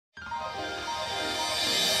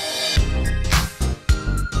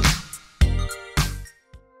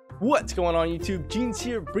What's going on YouTube? Jeans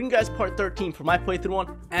here, bringing you guys part 13 for my playthrough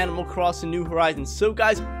on Animal Crossing New Horizons. So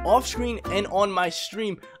guys, off screen and on my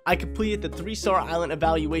stream, I completed the 3-star island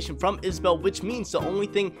evaluation from Isabel, which means the only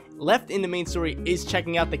thing left in the main story is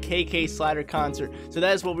checking out the KK Slider concert. So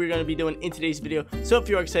that is what we're going to be doing in today's video. So if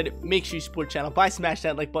you're excited, make sure you support the channel by smashing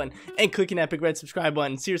that like button and clicking that big red subscribe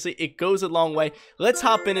button. Seriously, it goes a long way. Let's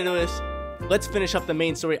hop into this. Let's finish up the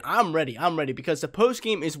main story. I'm ready because the post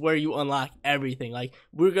game is where you unlock everything. Like,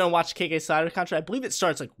 we're gonna watch KK Slider concert. I believe it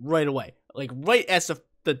starts like right away, like right as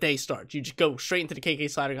the day starts. You just go straight into the KK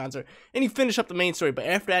Slider concert and you finish up the main story. But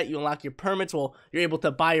after that, you unlock your permits. Well, you're able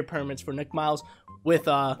to buy your permits for Nook Miles with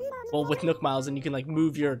Nook Miles, and you can like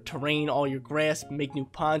move your terrain, all your grass, make new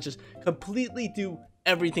ponds, just completely do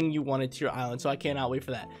everything you wanted to your island. So I cannot wait for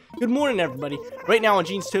that. Good morning, everybody. Right now on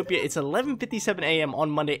Jeanstopia, it's 11:57 a.m. on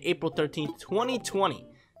Monday, April 13th, 2020.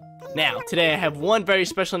 Now, today I have one very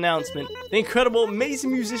special announcement. The incredible,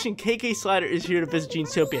 amazing musician KK Slider is here to visit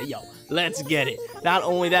Jeanstopia. Yo, let's get it. Not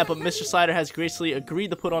only that, but Mr. Slider has graciously agreed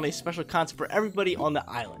to put on a special concert for everybody on the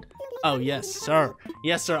island. Oh, yes, sir.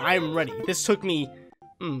 Yes, sir, I am ready. This took me,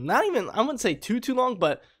 not even, I wouldn't say too long,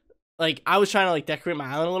 but, like, I was trying to, like, decorate my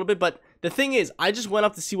island a little bit, but the thing is, I just went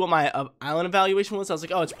up to see what my island evaluation was. I was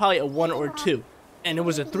like, oh, it's probably a 1 or 2. And it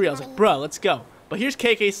was a 3. I was like, bro, let's go. But here's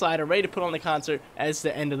KK Slider ready to put on the concert as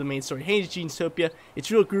the end of the main story. Hey, Jeanstopia.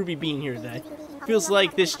 It's real groovy being here today. Feels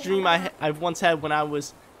like this dream I've once had when I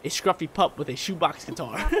was a scruffy pup with a shoebox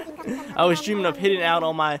guitar. I was dreaming of hitting out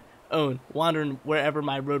on my own, wandering wherever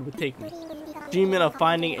my road would take me. Dreaming of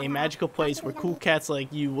finding a magical place where cool cats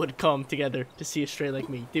like you would come together to see a stray like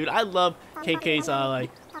me. Dude, I love KK's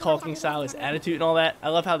like talking style, his attitude and all that. I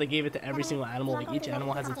love how they gave it to every single animal. Like, each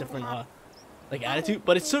animal has a different like attitude,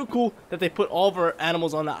 but it's so cool that they put all of our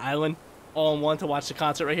animals on the island all in one to watch the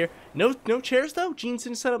concert right here. No chairs though. Jeans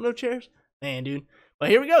didn't set up no chairs, man, dude. But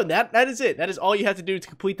here we go. That is it. That is all you have to do to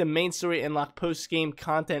complete the main story and unlock post-game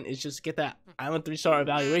content, is just get that island 3-star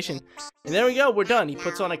evaluation. And there we go. We're done. He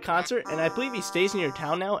puts on a concert, and I believe he stays in your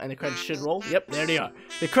town now, and the credits should roll. Yep, there they are.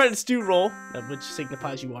 The credits do roll, which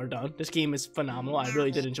signifies you are done. This game is phenomenal. I really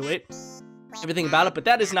did enjoy it. Everything about it, but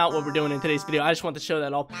that is not what we're doing in today's video. I just want to show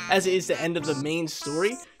that off, as it is the end of the main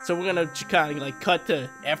story. So we're going to kind of like cut to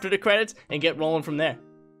after the credits and get rolling from there.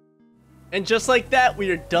 And just like that, we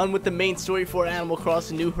are done with the main story for Animal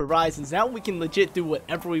Crossing New Horizons. Now we can legit do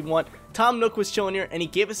whatever we want. Tom Nook was chilling here, and he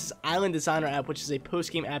gave us this Island Designer app, which is a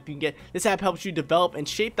post-game app you can get. This app helps you develop and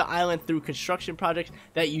shape the island through construction projects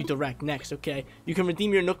that you direct next, okay? You can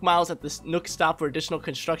redeem your Nook Miles at the Nook Stop for additional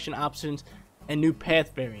construction options and new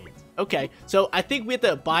path variants. Okay, so I think we have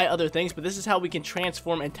to buy other things, but this is how we can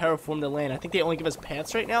transform and terraform the land. I think they only give us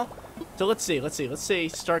paths right now. So let's see. Let's say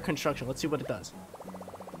start construction. Let's see what it does.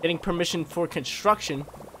 Getting permission for construction.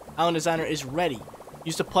 Island Designer is ready.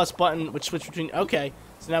 Use the plus button, which switch between. Okay,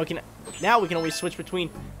 so now we can always switch between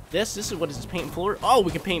this. This is what is this, paint floor? Oh, we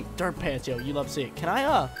can paint dirt paths. Yo, you love to see it. Can I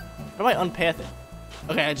how do I unpath it?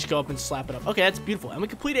 Okay, I just go up and slap it up. Okay, that's beautiful. And we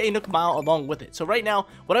completed a Nook Mile along with it. So right now,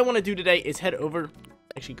 what I want to do today is head over.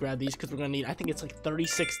 Actually, grab these because we're gonna need. I think it's like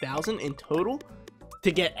 36,000 in total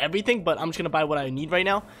to get everything, but I'm just gonna buy what I need right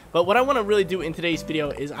now. But what I want to really do in today's video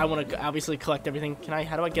is I want to obviously collect everything.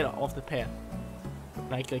 How do I get it off the path?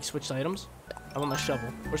 Can I like switch items? I want my shovel.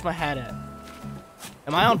 Where's my hat at?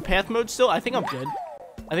 Am I on path mode still? I think I'm good.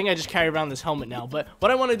 I think I just carry around this helmet now. But what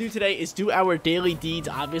I want to do today is do our daily deeds,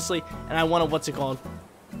 obviously, and I want to, what's it called?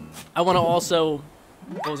 I want to also,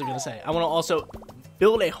 what was I gonna say? I want to also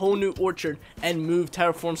build a whole new orchard and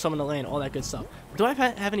terraform some of the land, all that good stuff. Do I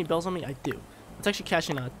have any bells on me? I do. Let's actually cash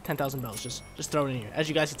in 10,000 bells. Just throw it in here. As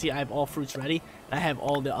you guys can see, I have all fruits ready. And I have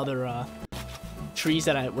all the other trees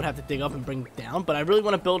that I would have to dig up and bring down. But I really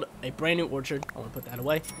want to build a brand new orchard. I want to put that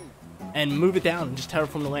away and move it down and just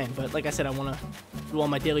terraform the land. But like I said, I want to do all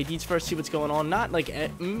my daily deeds first, see what's going on. Not like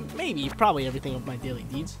probably everything of my daily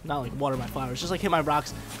deeds. Not like water my flowers. Just like hit my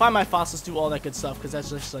rocks, find my fossils, do all that good stuff, because that's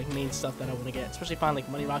just like main stuff that I want to get. Especially find like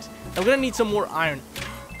money rocks. And we're gonna need some more iron.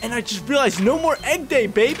 And I just realized no more egg day,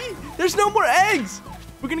 baby. There's no more eggs.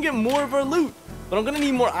 We're gonna get more of our loot. But I'm gonna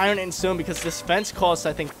need more iron and stone because this fence costs,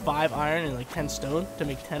 I think, 5 iron and like 10 stone to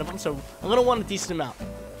make 10 of them. So I'm gonna want a decent amount.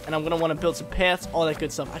 And I'm gonna want to build some paths, all that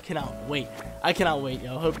good stuff. I cannot wait. I cannot wait,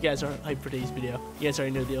 yo. Hope you guys are hyped for today's video. You guys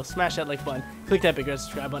already know the deal. Smash that like button. Click that big red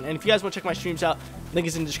subscribe button. And if you guys want to check my streams out, link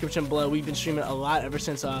is in the description below. We've been streaming a lot ever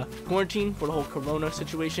since quarantine for the whole corona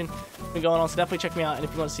situation been going on. So definitely check me out. And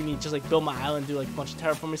if you want to see me just like build my island, do like a bunch of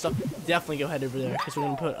terraforming stuff, definitely go ahead over there, because we're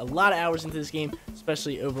gonna put a lot of hours into this game,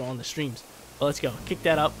 especially over on the streams. But let's go. Kick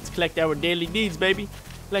that up. Let's collect our daily deeds, baby.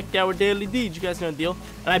 Collect our daily deeds. You guys know the deal.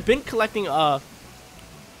 And I've been collecting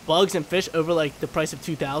bugs and fish over like the price of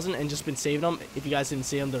 2,000 and just been saving them. If you guys didn't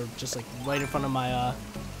see them, they're just like right in front of my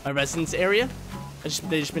my residence area. They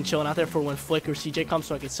just been chilling out there for when Flick or CJ comes,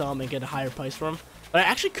 so I could sell them and get a higher price for them. But I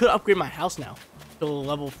actually could upgrade my house now to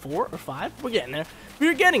level 4 or 5. We're getting there.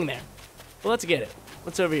 We're getting there. Well, let's get it.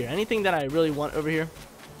 What's over here? Anything that I really want over here?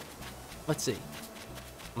 Let's see.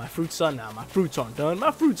 My fruits done now. My fruits aren't done.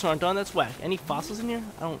 My fruits aren't done. That's whack. Any fossils in here?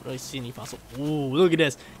 I don't really see any fossils. Ooh, look at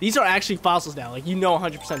this. These are actually fossils now. Like, you know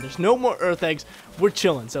 100%. There's no more earth eggs. We're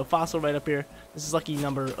chilling. So, fossil right up here. This is lucky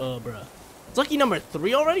number, bruh. It's lucky number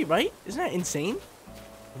 3 already, right? Isn't that insane?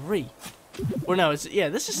 3. Or no, yeah,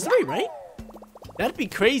 this is 3, right? That'd be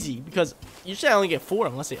crazy because usually I only get 4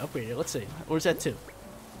 unless they upgrade it. Let's see. Or is that 2?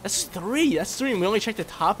 That's 3. That's 3. And we only checked the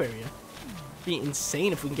top area. It'd be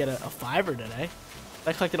insane if we can get a 5er today.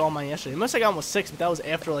 I collected all mine yesterday. Most I got almost 6, but that was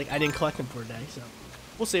after like I didn't collect them for a day. So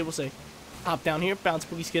we'll see. We'll see. Hop down here, found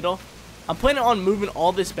Spooky Skittle. I'm planning on moving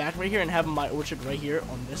all this back right here and having my orchard right here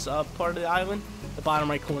on this part of the island, the bottom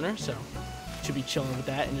right corner. So should be chilling with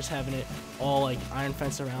that and just having it all like iron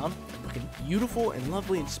fence around, looking beautiful and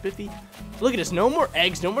lovely and spiffy. Look at this. No more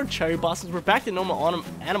eggs, no more cherry blossoms. We're back to normal autumn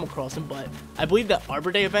Animal Crossing, but I believe the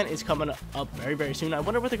Arbor Day event is coming up very, very soon. I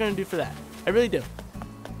wonder what they're going to do for that. I really do.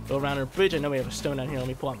 Go around our bridge. I know we have a stone down here. Let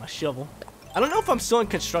me pull out my shovel. I don't know if I'm still in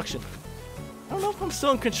construction mode. I don't know if I'm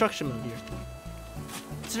still in construction mode here.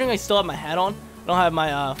 Considering I still have my hat on, I don't have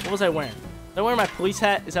my, what was I wearing? Was I wearing my police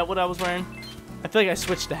hat? Is that what I was wearing? I feel like I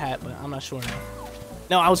switched the hat, but I'm not sure now.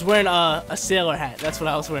 No, I was wearing a sailor hat. That's what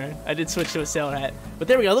I was wearing. I did switch to a sailor hat. But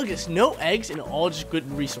there we go. Look at this. No eggs and all just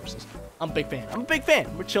good resources. I'm a big fan. I'm a big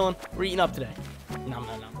fan. We're chilling. We're eating up today. Nom,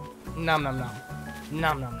 nom, nom. Nom, nom, nom.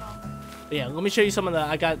 Nom, nom, nom. But yeah, let me show you some of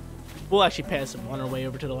the, we'll actually pass them on our way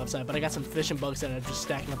over to the left side, but I got some fish and bugs that I'm just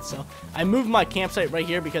stacking up to sell. I moved my campsite right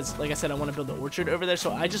here because, like I said, I want to build the orchard over there,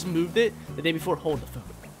 so I just moved it the day before. Hold the phone.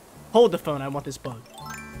 Hold the phone. I want this bug.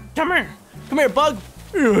 Come here. Come here, bug.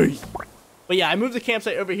 But yeah, I moved the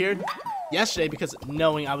campsite over here yesterday because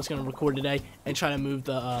knowing I was going to record today and try to move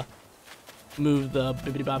the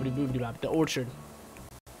bibbidi-bobbidi-boobidi-bobbidi, the orchard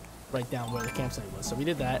right down where the campsite was. So we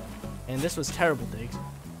did that, and this was terrible digs.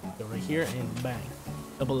 Go right here and bang.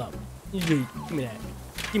 Double up. Give me that.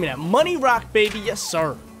 Give me that money rock, baby. Yes,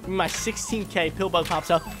 sir. Give me my 16k pill bug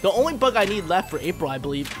pops out. The only bug I need left for April, I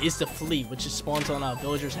believe, is the flea, which just spawns on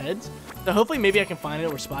villagers' heads. So hopefully maybe I can find it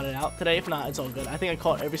or spot it out today. If not, it's all good. I think I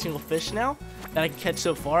caught every single fish now that I can catch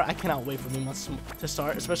so far. I cannot wait for the months to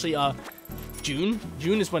start, especially June.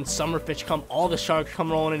 June is when summer fish come. All the sharks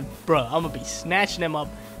come rolling in. Bruh, I'm going to be snatching them up,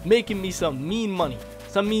 making me some mean money.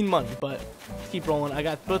 Some mean money, but let's keep rolling. I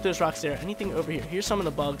got both those rocks there. Anything over here? Here's some of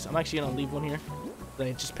the bugs. I'm actually going to leave one here.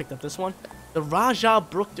 I just picked up this one. The Raja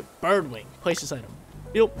Brook Birdwing. Place this item.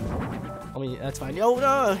 Yep. I mean, that's fine. Oh,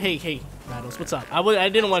 no. Hey, Rattles, what's up? I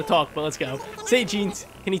didn't want to talk, but let's go. Say, Jeans,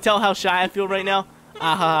 can you tell how shy I feel right now?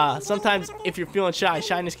 Sometimes if you're feeling shy,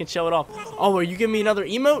 shyness can show it off. Oh, are you giving me another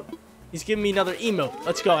emote? He's giving me another emote.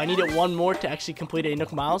 Let's go. I needed one more to actually complete a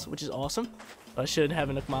Nook Miles, which is awesome. I should have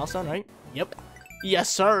a Nook Miles done, right? Yep. Yes,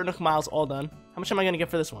 sir. Nook Miles all done. How much am I going to get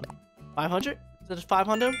for this one? 500? Is it a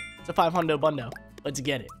 500? It's a 500 bundo. Let's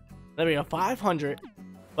get it. There we go. 500.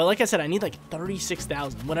 But like I said, I need like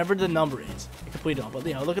 36,000, whatever the number is to complete it all. But,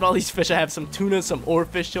 you know, look at all these fish. I have some tuna, some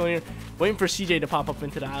oarfish chilling here. Waiting for CJ to pop up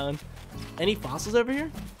into the island. Any fossils over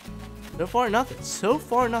here? So far, nothing. So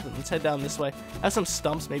far, nothing. Let's head down this way. I have some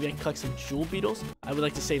stumps. Maybe I can collect some jewel beetles. I would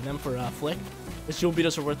like to save them for Flick. These jewel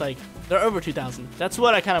beetles are worth like, they're over 2,000. That's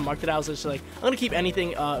what I kind of marked it out. I was just like, I'm going to keep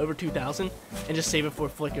anything over 2,000 and just save it for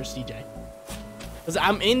Flick or CJ. Because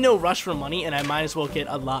I'm in no rush for money and I might as well get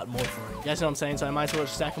a lot more for it. You guys know what I'm saying? So I might as well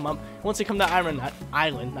just stack them up. Once they come to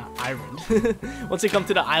Once they come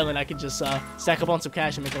to the island, I could just stack up on some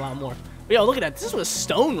cash and make a lot more. But yo, look at that. This was a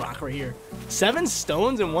stone rock right here. 7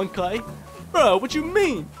 stones in 1 clay? Bro, what you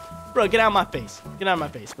mean? Bro, get out of my face. Get out of my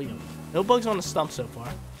face. But yo, no bugs on the stump so far.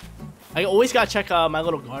 I always gotta check my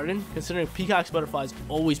little garden, considering peacocks, butterflies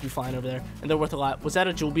always be flying over there, and they're worth a lot. Was that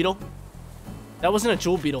a jewel beetle? That wasn't a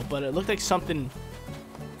jewel beetle, but it looked like something.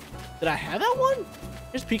 Did I have that one?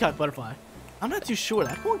 Here's peacock butterfly. I'm not too sure.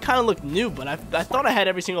 That one kind of looked new, but I thought I had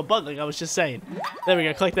every single bug, like I was just saying. There we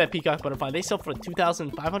go. Collect that peacock butterfly. They sell for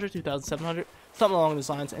 2,500, 2,700, something along those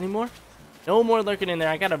lines. Any more? No more lurking in there.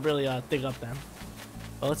 I gotta really dig up them.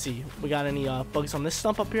 Well, let's see. We got any bugs on this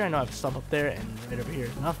stump up here? I know I have a stump up there, and right over here.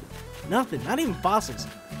 Nothing. Nothing. Not even fossils.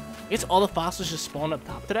 I guess all the fossils just spawned up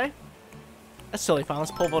top today. That's totally fine. Let's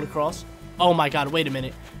pull vote across. Oh my god, wait a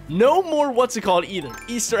minute. No more what's it called either.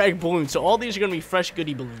 Easter egg balloons. So all these are going to be fresh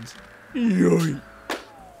goodie balloons. Yoy.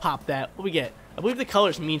 Pop that. What we get? I believe the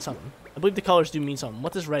colors mean something. I believe the colors do mean something.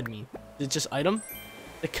 What does red mean? Is it just item?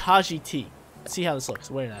 The Kaji tee. Let's see how this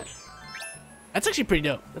looks. Wear that. That's actually pretty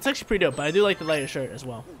dope. That's actually pretty dope, but I do like the lighter shirt as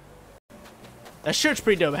well. That shirt's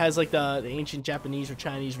pretty dope. It has like the ancient Japanese or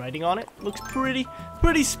Chinese writing on it. Looks pretty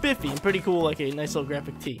spiffy and pretty cool, like a nice little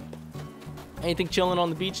graphic tee. Anything chilling on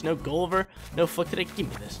the beach? No Gulliver, no Flick today. Give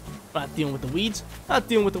me this. I'm not dealing with the weeds. Not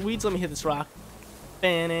dealing with the weeds. Let me hit this rock.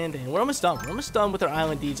 And we're almost done. We're almost done with our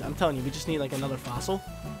island deeds. I'm telling you, we just need like another fossil,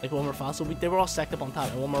 like one more fossil. They were all stacked up on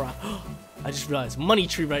top. And one more rock. I just realized money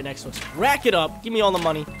tree right next to us. Rack it up. Give me all the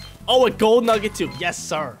money. Oh, a gold nugget too. Yes,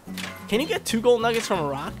 sir. Can you get 2 gold nuggets from a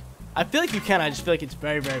rock? I feel like you can. I just feel like it's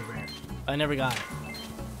very rare. I never got it.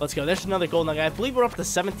 Let's go. There's another gold nugget. I believe we're up to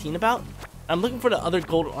 17 about. I'm looking for the other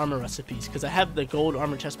gold armor recipes because I have the gold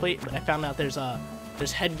armor chest plate, but I found out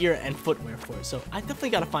there's headgear and footwear for it. So I definitely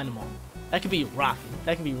gotta find them all. That could be rocking.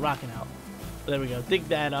 That could be rocking out. But there we go. Dig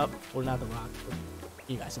that up. Or not the rock.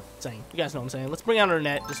 You guys know what I'm saying. You guys know what I'm saying. Let's bring out our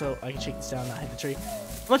net just so I can shake this down and not hit the tree.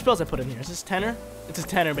 How much bells I put in here? Is this 10er? It's a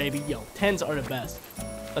 10er, baby. Yo, 10s are the best.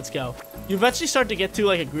 Let's go. You eventually start to get to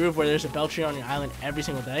like a groove where there's a bell tree on your island every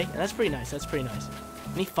single day. And that's pretty nice. That's pretty nice.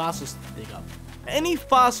 Any fossils to dig up? Any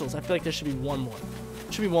fossils? I feel like there should be one more.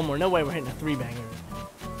 There should be one more. No way we're hitting a 3-banger.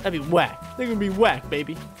 That'd be whack. They're gonna be whack,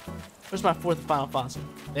 baby. Where's my 4th and final fossil?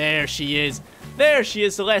 There she is. There she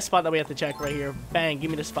is. The last spot that we have to check right here. Bang. Give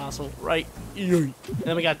me this fossil. Right. And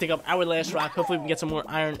then we gotta dig up our last rock. Hopefully we can get some more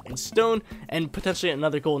iron and stone and potentially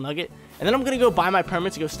another gold nugget. And then I'm gonna go buy my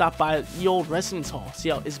permits and go stop by the old residence hall. See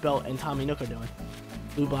how Isabel and Tommy Nook are doing.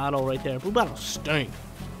 Blue bottle right there. Blue bottle stink.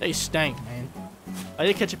 They stank, man. I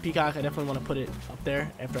did catch a peacock. I definitely want to put it up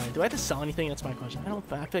there after I do. I have to sell anything? That's my question. I feel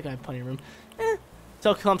like I have plenty of room.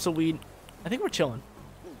 Sell clumps of weed. I think we're chilling.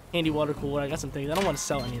 Handy water cooler. I got some things. I don't want to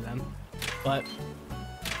sell any of them, but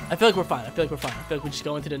I feel like we're fine. I feel like we just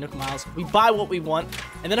go into the Nook Miles. We buy what we want,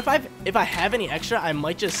 and then if I have any extra, I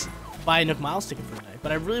might just buy a Nook Miles ticket for the day.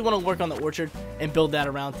 But I really want to work on the orchard and build that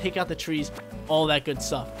around. Take out the trees, all that good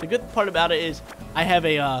stuff. The good part about it is I have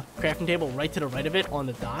a crafting table right to the right of it on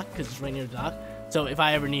the dock because it's right near the dock. So if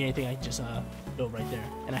I ever need anything, I can just go right there,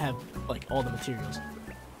 and I have like all the materials.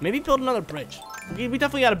 Maybe build another bridge. We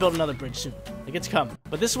definitely got to build another bridge soon. Like, it's coming.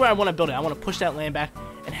 But this is where I want to build it. I want to push that land back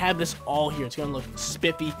and have this all here. It's going to look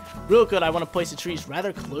spiffy, real good. I want to place the trees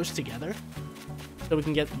rather close together so we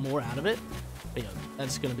can get more out of it. But yeah,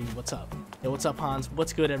 that's going to be what's up. Yo, what's up, Hans?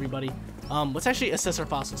 What's good, everybody? Let's actually assess our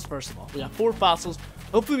fossils first of all. We got 4 fossils.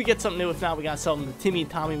 Hopefully we get something new. If not, we got to sell them to Timmy and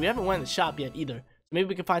Tommy. We haven't went in the shop yet either. So maybe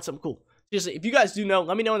we can find something cool. Seriously, if you guys do know,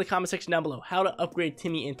 let me know in the comment section down below how to upgrade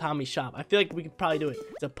Timmy and Tommy's shop. I feel like we could probably do it.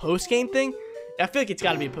 It's a post-game thing. I feel like it's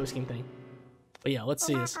got to be a post-game thing. But yeah, let's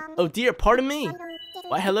see this. Oh dear, pardon me.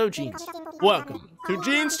 Why, hello, Jeans. Welcome to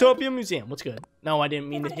Jeanstopia Museum. What's good? No, I didn't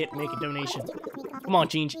mean to make a donation. Come on,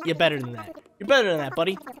 Jeans. You're better than that. You're better than that,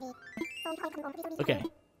 buddy. Okay.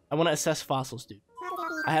 I want to assess fossils, dude.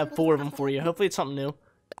 I have 4 of them for you. Hopefully it's something new.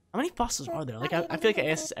 How many fossils are there? Like, I feel like I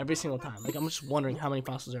ask this every single time. Like, I'm just wondering how many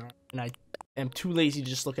fossils there are. And I am too lazy to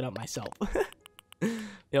just look it up myself.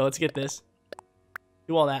 Yo, let's get this.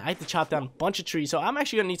 Do all that. I have to chop down a bunch of trees. So I'm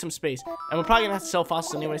actually going to need some space. And we're probably going to have to sell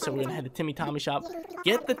fossils anyway. So we're going to head to Timmy Tommy shop.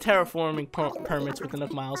 Get the terraforming permits with the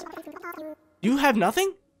Nook Miles. Do you have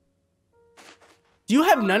nothing? Do you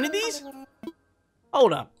have none of these?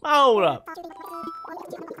 Hold up. Hold up.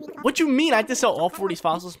 What you mean I have to sell all 4 of these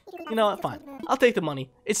fossils? You know what? Fine. I'll take the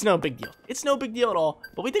money. It's no big deal. It's no big deal at all.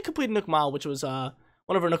 But we did complete a Nook Mile, which was one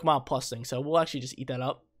of our Nook Mile Plus things. So we'll actually just eat that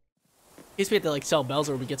up. In case we have to like sell bells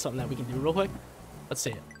or we get something that we can do real quick. Let's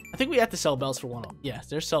see it. I think we have to sell bells for one. Yeah,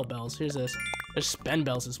 there's sell bells. Here's this. There's spend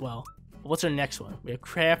bells as well. What's our next one? We have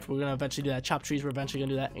craft. We're going to eventually do that. Chop trees. We're eventually going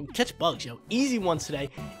to do that. And catch bugs, yo. Easy ones today.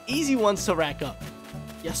 Easy ones to rack up.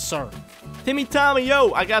 Yes, sir. Timmy Tommy,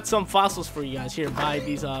 yo. I got some fossils for you guys. Here, buy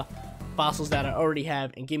these fossils that I already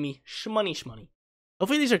have and give me shmoney.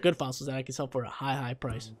 Hopefully these are good fossils that I can sell for a high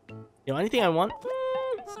price. Yo, anything I want?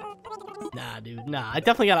 Nah, dude. Nah, I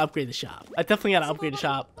definitely got to upgrade the shop. I definitely got to upgrade the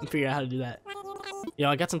shop and figure out how to do that. Yo,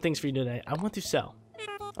 I got some things for you today. I want to sell.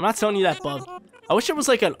 I'm not selling you that bug. I wish there was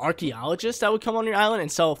like an archaeologist that would come on your island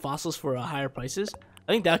and sell fossils for higher prices.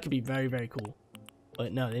 I think that could be very cool.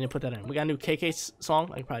 But no, they didn't put that in. We got a new KK song.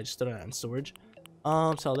 I could probably just throw that in storage.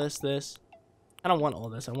 Sell this. I don't want all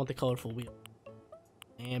this. I want the colorful wheel.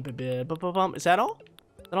 And is that all?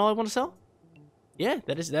 Is that all I want to sell? Yeah,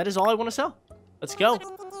 that is all I want to sell. Let's go.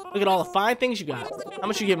 Look at all the fine things you got. How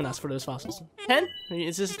much are you giving us for those fossils? 10?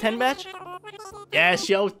 Is this a 10 batch? Yes,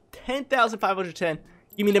 yo. 10,510.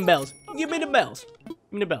 Give me them bells. Give me the bells. Give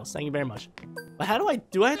me the bells. Thank you very much. But how do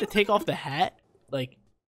I have to take off the hat? Like,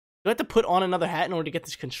 do I have to put on another hat in order to get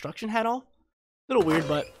this construction hat off? A little weird,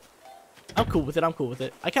 but I'm cool with it. I'm cool with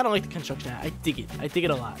it. I kind of like the construction. I dig it. I dig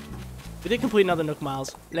it a lot. We did complete another Nook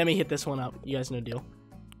Miles. Let me hit this one up. You guys know the deal.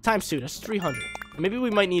 Times 2. That's 300. Maybe we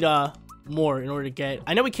might need more in order to get...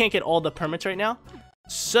 I know we can't get all the permits right now.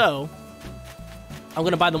 So, I'm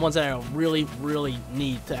going to buy the ones that I really, really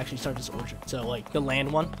need to actually start this orchard. So, like, the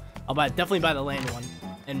land one. I'll definitely buy the land one.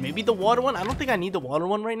 And maybe the water one. I don't think I need the water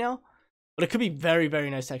one right now. But it could be very, very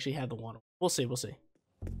nice to actually have the water. We'll see. We'll see.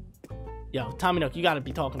 Yo, Tommy Nook, you got to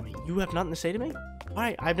be talking to me. You have nothing to say to me? All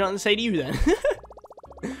right, I have nothing to say to you then.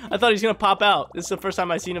 I thought he was going to pop out. This is the first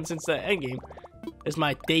time I've seen him since the end game. It's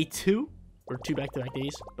my day 2 or 2 back-to-back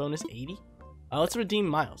days. Bonus 80. Let's redeem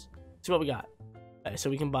miles. See what we got. Okay, so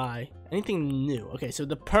we can buy anything new. Okay, so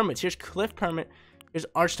the permits. Here's cliff permit. Here's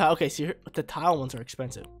arch tile. Okay, so here, the tile ones are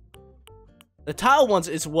expensive. The tile ones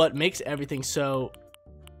is what makes everything so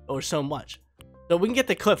much. So we can get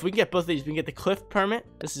the cliff. We can get both of these. We can get the cliff permit.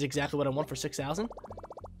 This is exactly what I want for 6,000.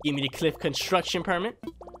 Give me the cliff construction permit.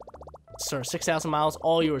 Sir, 6,000 miles,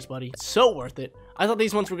 all yours, buddy. So worth it. I thought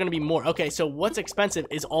these ones were going to be more. Okay, so what's expensive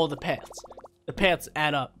is all the paths. The paths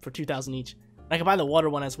add up for 2,000 each. And I can buy the water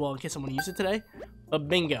one as well in case I want to use it today. But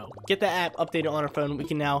bingo. Get the app updated on our phone. We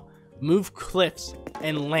can now move cliffs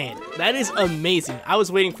and land. That is amazing. I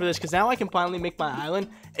was waiting for this because now I can finally make my island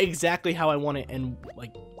exactly how I want it and,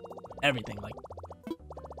 like, everything. Like,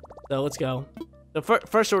 so let's go. The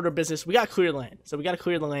first order of business, we got to clear land. So we got to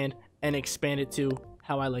clear the land and expand it to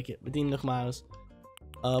how I like it. Redeem Nook Miles.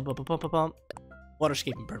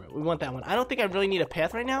 Waterscaping permit. We want that one. I don't think I really need a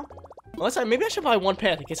path right now. Unless maybe I should buy one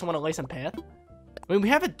path in case I want to lay some path. I mean, we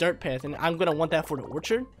have a dirt path, and I'm going to want that for the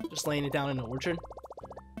orchard. Just laying it down in the orchard.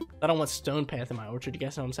 I don't want stone path in my orchard. You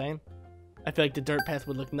guys know what I'm saying? I feel like the dirt path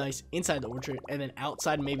would look nice inside the orchard. And then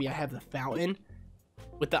outside, maybe I have the fountain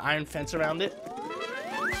with the iron fence around it.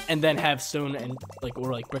 And then have stone and, like,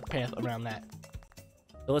 or like brick path around that.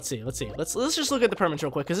 So let's see. Let's just look at the permits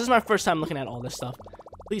real quick, because this is my first time looking at all this stuff.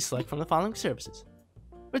 Please select from the following services.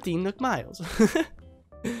 Redeem Nook Miles.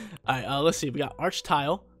 Alright, let's see. We got arch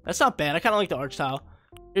tile. That's not bad. I kind of like the arch tile.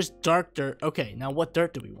 Here's dark dirt. Okay, now what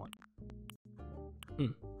dirt do we want?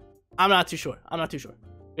 I'm not too sure.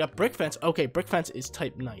 We got brick fence. Okay, brick fence is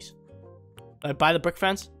type nice. Buy the brick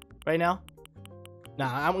fence right now.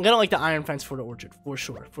 Nah, I'm gonna like the iron fence for the orchard. For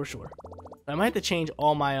sure. I might have to change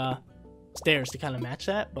all my stairs to kind of match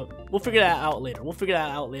that, but we'll figure that out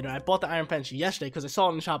later. I bought the iron fence yesterday because I saw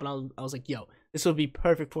it in the shop, and I was like, yo, this would be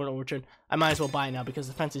perfect for an orchard. I might as well buy it now because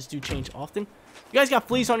the fences do change often. You guys got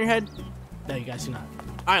fleas on your head? No, you guys do not.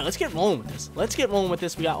 Alright, let's get rolling with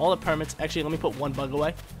this. We got all the permits. Actually, let me put one bug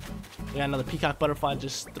away. We got another peacock butterfly.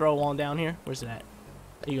 Just throw on down here. Where's it at?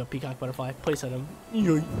 There you go, peacock butterfly. Place item.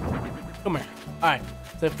 Come here. Alright,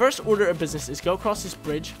 so the first order of business is go across this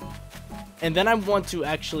bridge. And then I want to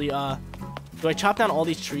actually, do I chop down all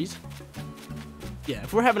these trees? Yeah,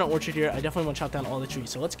 if we're having an orchard here, I definitely want to chop down all the trees.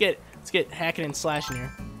 So let's get hacking and slashing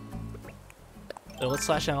here. So let's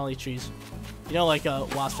slash down all these trees. You know, like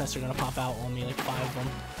wasp nests are gonna pop out on me, like 5 of them.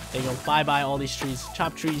 There you go. Bye bye all these trees.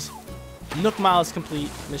 Chop trees. Nook Miles complete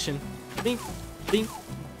mission. Bing, bing,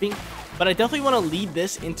 bing. But I definitely want to lead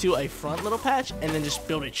this into a front little patch and then just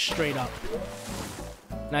build it straight up.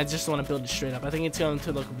 And I just want to build it straight up. I think it's going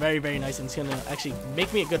to look very, very nice, and it's going to actually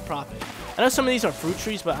make me a good profit. I know some of these are fruit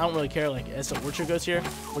trees, but I don't really care. Like, as the orchard goes here,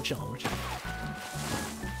 we're chilling.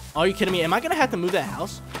 Are you kidding me? Am I going to have to move that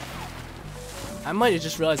house? I might have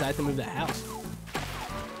just realized I have to move that house.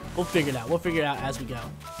 We'll figure it out. We'll figure it out as we go.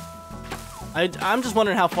 I'm just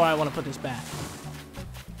wondering how far I want to put this back.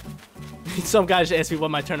 Some guys ask me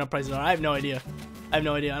what my turn-up prices are. I have no idea. I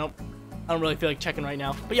don't really feel like checking right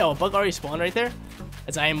now. But yo, a bug already spawned right there.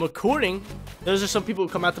 As I am recording, those are some people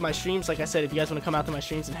who come out to my streams. Like I said, if you guys want to come out to my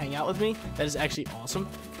streams and hang out with me, that is actually awesome.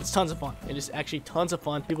 It's tons of fun. It is actually tons of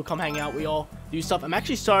fun. People come hang out. We all do stuff. I'm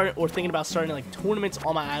actually thinking about starting like tournaments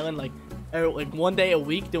on my island, like one day a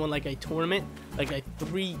week, doing like a tournament, like a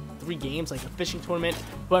three games, like a fishing tournament.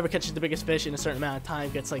 Whoever catches the biggest fish in a certain amount of time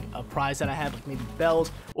gets like a prize that I have, like maybe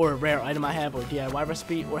bells or a rare item I have, or a DIY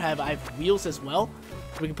recipe, or I have wheels as well.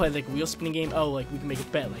 We can play like a wheel spinning game. Oh, like we can make a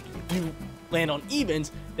bet. Like if you land on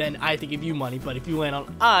evens, then I have to give you money, but if you land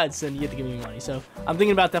on odds, then you have to give me money. So I'm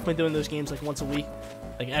thinking about definitely doing those games like once a week,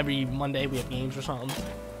 like every Monday we have games or something.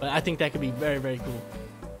 But I think that could be very, very cool.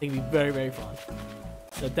 I think it'd be very, very fun.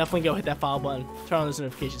 So definitely go hit that follow button, turn on those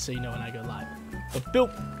notifications so you know when I go live. But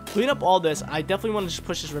Bill, clean up all this. I definitely want to just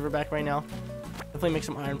push this river back right now. Definitely make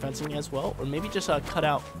some iron fencing as well, or maybe just cut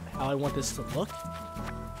out how I want this to look.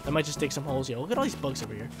 I might just dig some holes. Yeah, look at all these bugs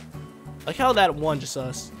over here. Like how that one just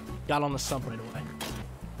got on the stump right away.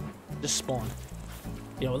 Just spawned.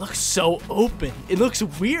 Yo, it looks so open. It looks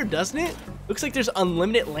weird, doesn't it? Looks like there's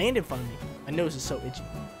unlimited land in front of me. My nose is so itchy.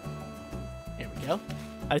 There we go.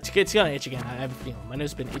 It's gonna itch again. I have a feeling. My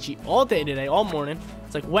nose has been itchy all day today, all morning.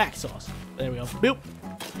 It's like wax sauce. There we go. Boop.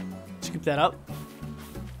 Scoop that up.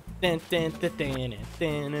 But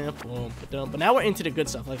now we're into the good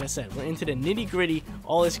stuff. Like I said, we're into the nitty gritty,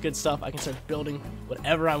 all this good stuff. I can start building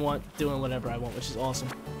whatever I want, doing whatever I want, which is awesome.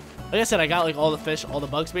 Like I said, I got like all the fish, all the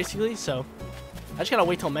bugs basically. So I just gotta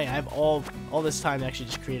wait till May. I have all this time to actually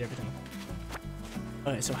just create everything.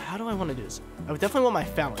 Okay, so how do I want to do this? I would definitely want my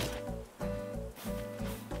fountain.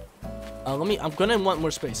 I'm gonna want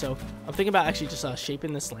more space, so I'm thinking about actually just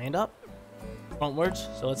shaping this land up frontwards.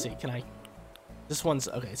 So let's see, can I? This one's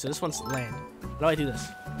okay. So this one's land. How do I do this?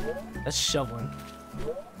 That's shoveling.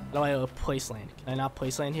 How do I place land? Can I not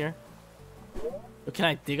place land here? Or can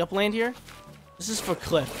I dig up land here? This is for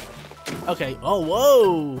cliff. Okay. Oh,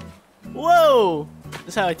 whoa, whoa. This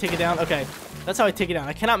is how I take it down. Okay, that's how I take it down.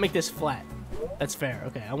 I cannot make this flat. That's fair.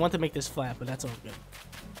 Okay, I want to make this flat, but that's all good.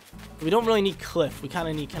 We don't really need cliff. We kind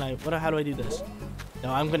of need, how do I do this?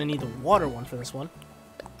 No, I'm going to need the water one for this one.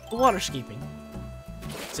 The waterscaping.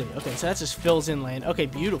 Let's see. Okay, so that just fills in land. Okay,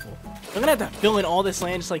 beautiful. I'm going to have to fill in all this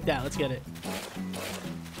land just like that. Let's get it.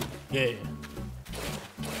 Yeah.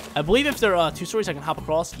 I believe if there are 2 stories, I can hop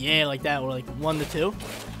across. Yeah, like that, or like 1 to 2.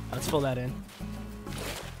 Let's fill that in.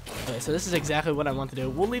 Okay, so this is exactly what I want to do.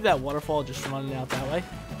 We'll leave that waterfall just running out that way.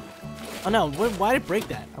 Oh no, why did it break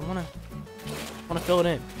that? I wanna fill it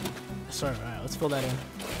in. Yes, sir. All right, let's fill that in.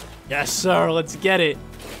 Yes, sir. Let's get it.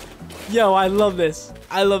 Yo, I love this.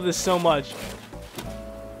 I love this so much.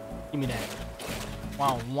 Give me that.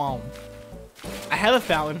 Wow, wow. I have a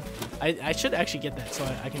fountain. I should actually get that so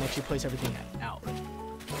I can actually place everything out.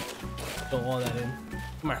 Fill all that in.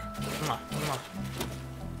 Come here.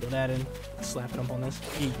 Fill that in. Slap jump on this.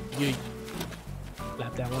 Yeet.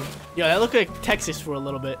 Slap that one. Yo, that looked like Texas for a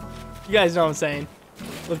little bit. You guys know what I'm saying.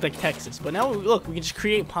 Looked like Texas. But now, look, we can just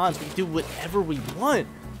create ponds. We can do whatever we want.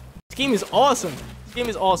 This game is awesome. This game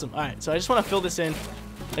is awesome. All right, so I just want to fill this in.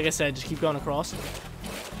 Like I said, just keep going across.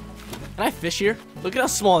 Can I fish here? Look at how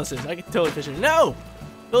small this is. I can totally fish here. No!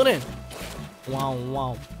 Fill it in. Wow,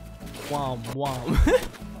 wow. Wow, wow.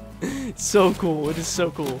 So cool. It is so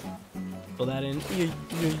cool. Fill that in.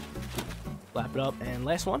 Slap it up. And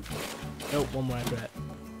last one. Nope, 1 more after that.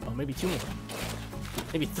 Oh, maybe 2 more.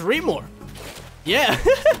 Maybe 3 more. Yeah.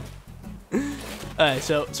 Alright,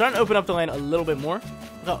 so starting to open up the land a little bit more.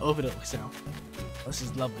 Look how open it looks now. This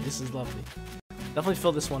is lovely. This is lovely. Definitely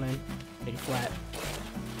fill this one in. Make it flat.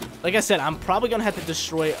 Like I said, I'm probably going to have to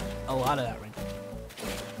destroy a lot of that right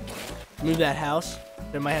now. Move that house.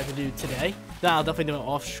 That I might have to do today. Then I'll definitely do it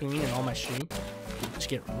off screen and on my stream. Just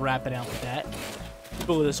get wrapping out with that.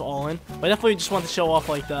 Fill this all in. But I definitely just want to show off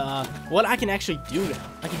like the what I can actually do now.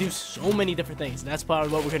 I can do so many different things. And that's probably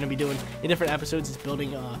what we're going to be doing in different episodes, is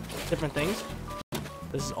building different things.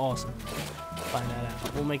 This is awesome. Find that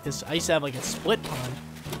out. We'll make this. I used to have like a split pond.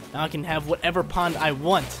 Now I can have whatever pond I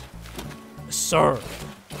want. Yes, sir.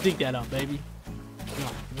 Dig that up, baby.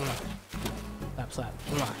 Slap, slap.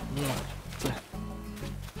 Slap.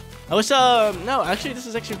 I wish, no, actually, this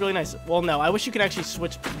is actually really nice. Well, no, I wish you could actually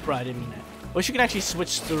switch, bro, I didn't mean that. I wish you could actually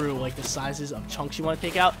switch through, like, the sizes of chunks you want to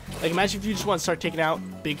take out. Like, imagine if you just want to start taking out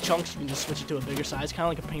big chunks, you can just switch it to a bigger size, kind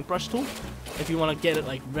of like a paintbrush tool. If you want to get it,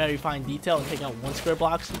 like, very fine detail and take out 1 square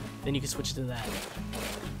blocks, then you can switch to that.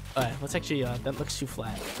 Alright, let's actually, that looks too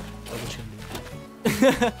flat. So we're just gonna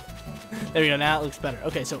do that. There we go, now it looks better.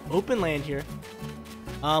 Okay, so open land here.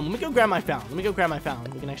 Let me go grab my fountain. We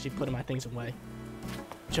can actually put my things away.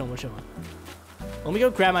 We're chilling. Let me go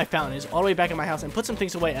grab my fountain. It's all the way back in my house, and put some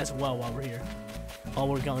things away as well while we're here. While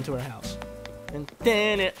we're going to our house. And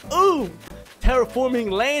then it, ooh, terraforming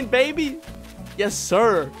land, baby. Yes,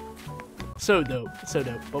 sir. So dope, so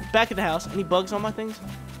dope. But back at the house, any bugs on my things?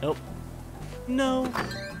 Nope. No.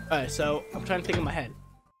 All right, so I'm trying to think in my head.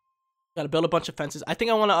 Got to build a bunch of fences. I think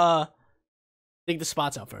I want to dig the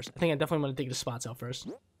spots out first. I think I definitely want to dig the spots out first.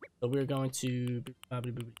 So we're going to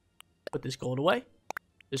put this gold away.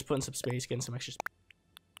 Just put in some space, getting some extra space.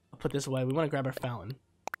 I'll put this away. We want to grab our fountain.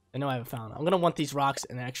 I know I have a fountain. I'm going to want these rocks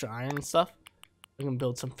and extra iron and stuff. We can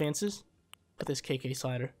build some fences. Put this KK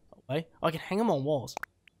slider away. Oh, I can hang them on walls.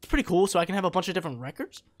 It's pretty cool, so I can have a bunch of different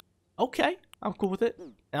records. Okay, I'm cool with it.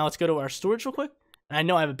 Now let's go to our storage real quick. And I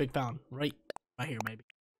know I have a big fountain right here, maybe.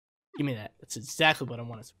 Give me that. That's exactly what I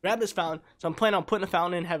wanted. So grab this fountain. So I'm planning on putting a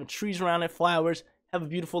fountain in, having trees around it, flowers, have a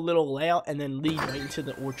beautiful little layout, and then lead right into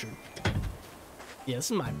the orchard. Yeah,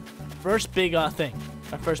 this is my first big thing.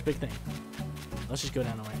 My first big thing. Let's just go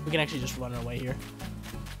down the way. We can actually just run our way here.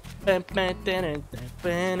 This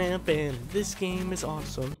game is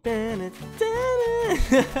awesome. Alright,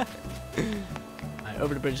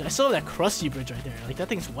 over the bridge. I still have that crusty bridge right there. Like, that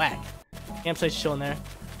thing's whack. Campsite's chilling there.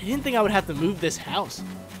 I didn't think I would have to move this house.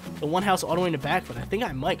 The one house all the way in the back, but I think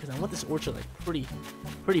I might, because I want this orchard, like, pretty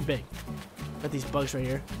big. Got these bugs right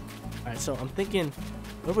here. Alright, so I'm thinking,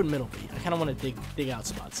 where would middle be? I kind of want to dig out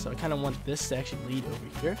spots. So I kind of want this to actually lead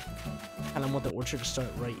over here. I kind of want the orchard to start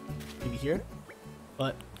right maybe here.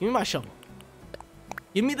 But give me my shovel.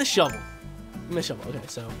 Give me the shovel. Give me the shovel. Okay,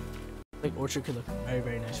 so I think orchard could look very,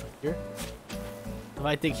 very nice right here. If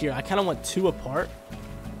I dig here, I kind of want two apart.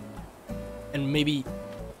 And maybe,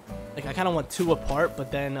 like, I kind of want two apart,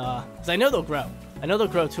 but then, because I know they'll grow. I know they'll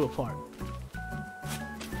grow two apart.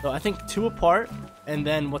 So I think two apart, and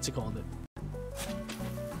then, what's it called? And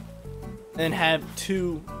then have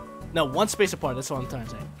two, no, one space apart. That's what I'm trying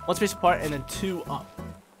to say. One space apart, and then two up.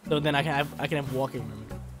 So then I can have walking room.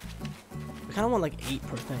 I kind of want like 8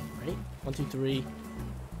 per thing, right? 1, 2, 3,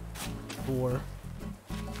 4,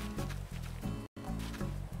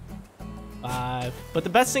 5. But the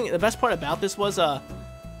best part about this was the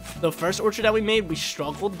first orchard that we made, we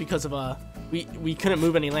struggled because of we couldn't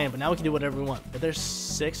move any land, but now we can do whatever we want. But there's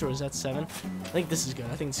 6, or is that 7? I think this is good.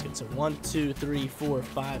 I think it's good. So 1, 2, 3, 4,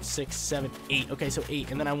 5, 6, 7, 8. Okay, so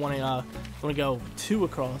 8, and then I want to go 2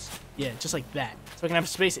 across. Yeah, just like that. So I can have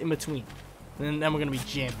space in between. And then we're gonna be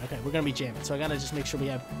jamming. Okay, we're gonna be jamming. So I gotta just make sure we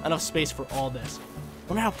have enough space for all this. I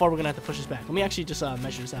wonder how far we're gonna have to push this back. Let me actually just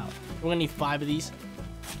measure this out. We're gonna need 5 of these.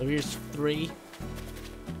 So here's 3,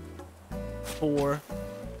 4.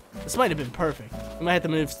 This might have been perfect. We might have to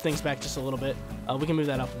move things back just a little bit. We can move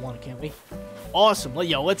that up 1, can't we? Awesome. Well,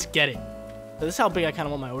 yo, let's get it. So this is how big I kind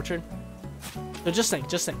of want my orchard. So just think.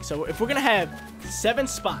 So if we're gonna have 7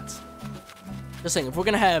 spots, just think, if we're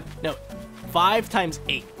gonna have 5 times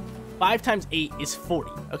 8. 5 times 8 is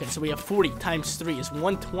 40. Okay, so we have 40 times 3 is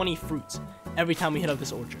 120 fruits every time we hit up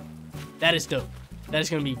this orchard. That is dope. That is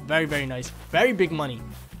going to be very, very nice. Very big money.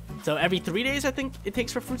 So every 3 days, I think it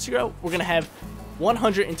takes for fruits to grow, we're going to have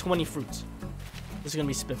 120 fruits. This is going to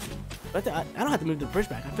be spiffy. But I don't have to move the bridge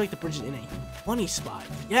back. I feel like the bridge is in a funny spot.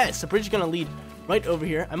 Yes, the bridge is going to lead right over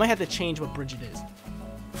here. I might have to change what bridge it is.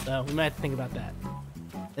 So we might have to think about that.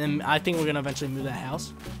 And I think we're going to eventually move that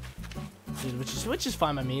house. Which is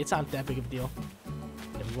fine by me. It's not that big of a deal.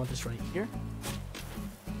 Yeah, we want this right here.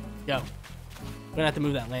 Yo. We're gonna have to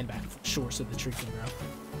move that land back for sure so the tree can grow.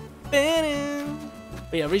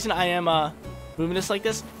 But yeah, the reason I am moving this like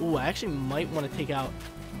this, ooh, I actually might want to take out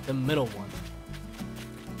the middle one.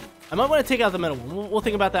 I might want to take out the middle one. We'll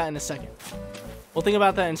think about that in a second. We'll think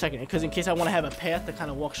about that in a second, because in case I want to have a path to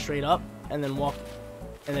kind of walk straight up and then walk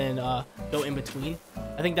and then go in between.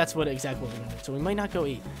 I think that's exactly what we're gonna do. So we might not go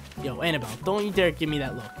 8. Yo, Annabelle, don't you dare give me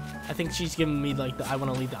that look. I think she's giving me like the I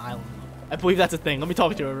want to leave the island look. I believe that's a thing. Let me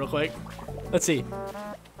talk to her real quick. Let's see.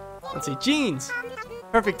 Jeans.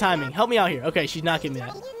 Perfect timing. Help me out here. Okay, she's not giving me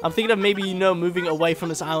that. I'm thinking of maybe, moving away from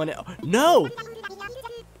this island. No!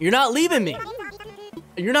 You're not leaving me.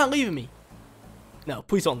 You're not leaving me. No,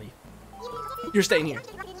 please don't leave. You're staying here.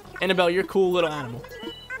 Annabelle, you're a cool little animal.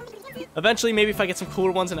 Eventually, maybe if I get some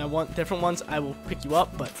cooler ones and I want different ones, I will pick you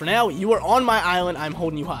up. But for now, you are on my island. I'm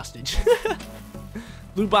holding you hostage.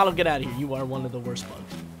 Blue bottle, get out of here. You are one of the worst bugs.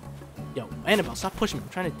 Yo, Annabelle, stop pushing me. I'm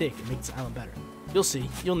trying to dig and make this island better. You'll see.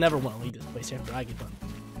 You'll never want to leave this place after I get done.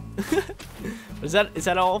 Is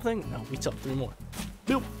that all thing? No, we still have 3 more.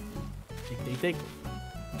 Boop. Dig, dig, dig.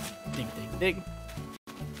 Dig, dig, dig.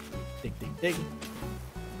 Dig, dig, dig.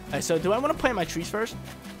 Alright, so do I want to plant my trees first?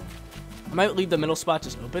 I might leave the middle spot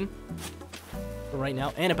just open for right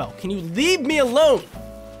now. Annabelle, can you leave me alone?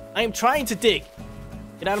 I am trying to dig.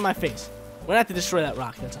 Get out of my face. We're gonna have to destroy that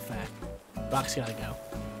rock. That's a fact. Rock's gotta go.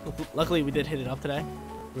 Luckily, we did hit it up today.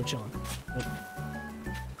 We're chilling.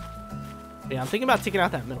 Yeah, I'm thinking about taking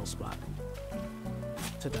out that middle spot.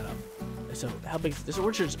 Set that up. So, how big is this?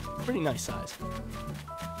 Orchard's pretty nice size.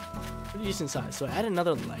 Pretty decent size. So, add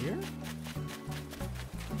another layer.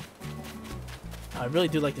 I really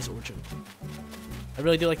do like this orchard. I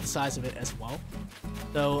really do like the size of it as well.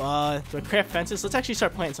 So, do I craft fences? Let's actually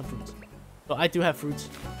start planting some fruits. So, I do have fruits,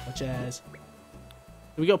 such as...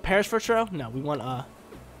 Do we go pears first row? No, we want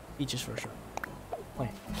peaches first row.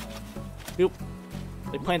 Plant. Boop.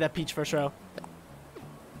 They plant that peach first row.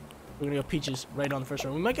 We're gonna go peaches right on the first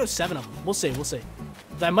row. We might go 7 of them. We'll see. We'll see.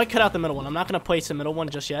 I might cut out the middle one. I'm not gonna place the middle one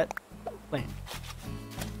just yet. Plant.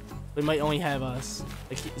 We might only have us.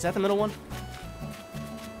 Is that the middle one?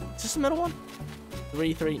 Is this the middle one?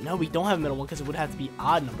 3, 3. No, we don't have a middle one because it would have to be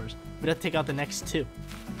odd numbers. We'd have to take out the next 2.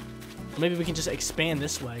 Or maybe we can just expand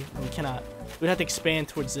this way. We cannot. We'd have to expand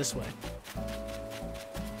towards this way.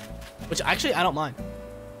 which actually I don't mind.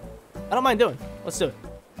 I don't mind doing. Let's do it.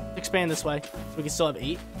 Expand this way so we can still have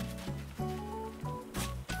 8.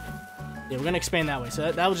 Yeah, we're gonna expand that way,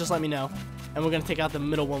 so that will just let me know. And we're gonna take out the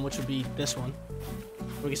middle one, which would be this one.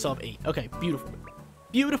 We can still have 8. Okay, beautiful.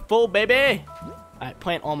 Beautiful, baby! Alright,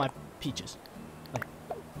 plant all my peaches. Right.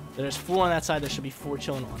 There's 4 on that side. There should be 4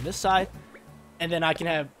 chilling on this side. And then I can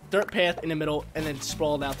have dirt path in the middle and then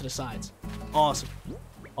sprawled out to the sides. Awesome.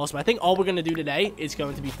 Awesome. I think all we're gonna do today is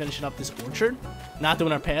going to be finishing up this orchard. Not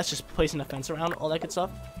doing our paths, just placing a fence around, all that good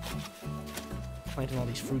stuff. Planting all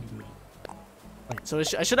these fruity meat. Right, so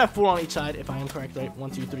I should have 4 on each side if I am correct, right?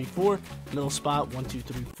 1, 2, 3, 4. Middle spot, 1, 2,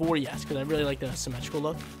 3, 4. Yes, because I really like the symmetrical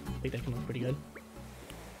look. I think that can look pretty good.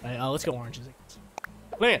 All right, let's go oranges.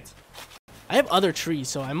 Plant. I have other trees,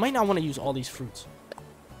 so I might not want to use all these fruits.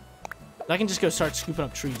 I can just go start scooping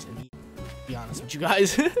up trees and eat, to be honest with you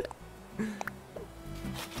guys. But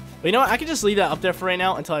you know what? I can just leave that up there for right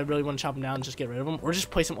now until I really want to chop them down and just get rid of them, or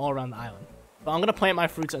just place them all around the island. But I'm gonna plant my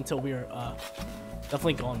fruits until we are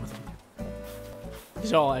definitely gone with them.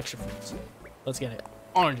 These are all extra fruits. Let's get it.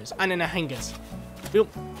 Oranges. Ananahangas. Boop.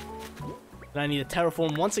 Then I need to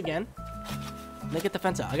terraform once again. And then get the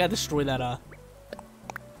fence out. I gotta destroy that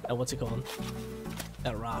what's it called?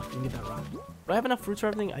 That rock. You can get that rock. Do I have enough fruits for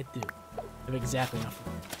everything? I do. I have exactly enough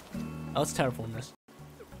fruit. Let's terraform this.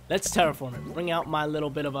 Let's terraform it. Bring out my little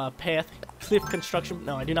bit of a path. Cliff construction.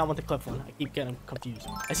 No, I do not want the cliff one. I keep getting confused.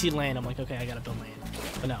 I see land. I'm like, okay, I gotta build land.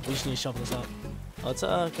 But no, we just need to shovel this up. Let's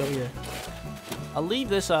go here. I'll leave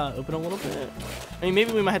this open a little bit. I mean,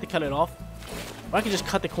 maybe we might have to cut it off. Or I can just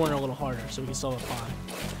cut the corner a little harder so we can still have a pond.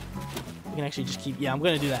 We can actually just keep... Yeah, I'm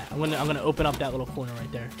going to do that. I'm gonna open up that little corner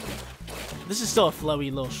right there. This is still a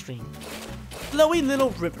flowy little stream. Flowy little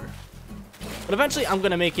river. But eventually, I'm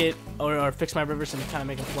going to make it... Or fix my rivers and kind of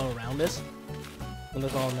make it flow around this. And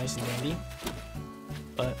look all nice and dandy.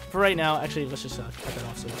 But for right now, actually, let's just cut that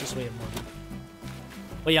off so we just wait a moment.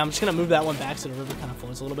 But yeah, I'm just going to move that one back so the river kind of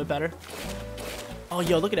flows a little bit better. Oh,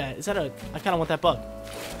 yo, look at that. Is that a... I kind of want that bug.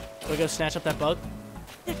 Do I go snatch up that bug?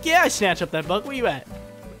 Heck yeah, I snatch up that bug. Where you at?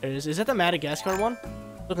 There it is. Is that the Madagascar one?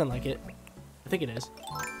 Looking like it. I think it is.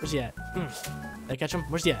 Where's he at? Did I catch him?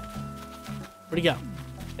 Where's he at? Where'd he go?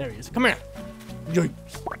 There he is. Come here. Yikes.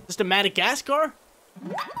 Is this the Madagascar?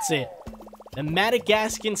 Let's see it. The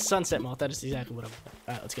Madagascan sunset moth. That is exactly what I'm...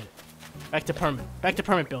 Alright, let's get it. Back to permit. Back to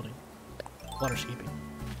permit building. Waterscaping.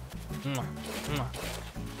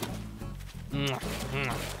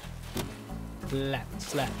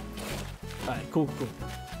 Slap. Alright, cool.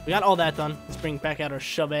 We got all that done. Let's bring back out our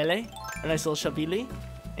shovele. A nice little shovele.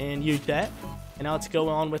 And use that. And now let's go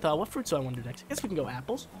on with, what fruits do I want to do next? I guess we can go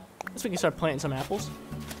apples. I guess we can start planting some apples.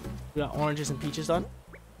 We got oranges and peaches done.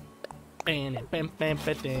 I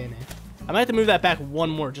might have to move that back one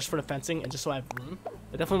more just for the fencing and just so I have room.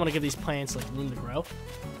 I definitely want to give these plants, like, room to grow.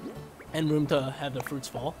 And room to have the fruits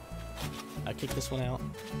fall. I'll kick this one out.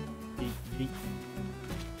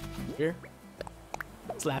 Here.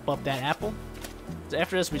 Slap up that apple. So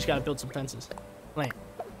after this, we just gotta build some fences. Plant.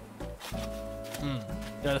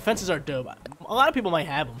 Yeah, the fences are dope. A lot of people might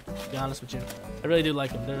have them, to be honest with you. I really do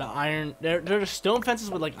like them. They're the iron... They're the stone fences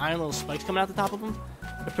with, like, iron little spikes coming out the top of them.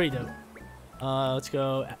 They're pretty dope. Let's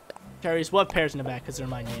go... Cherries. We'll have pears in the back because they're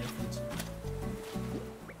my native fruits.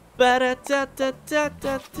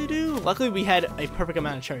 Luckily, we had a perfect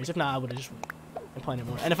amount of cherries. If not, I would have just planted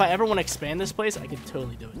more. And if I ever want to expand this place, I could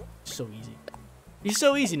totally do it. It's so easy. It's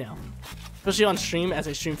so easy now. Especially on stream, as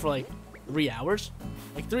I stream for like 3 hours.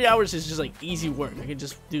 Like 3 hours is just like easy work. I could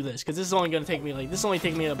just do this because this is only going to take me like... This only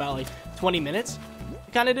take me about like 20 minutes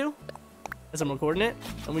to kind of do as I'm recording it.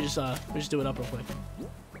 And we just do it up real quick.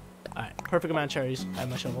 All right, perfect amount of cherries. I have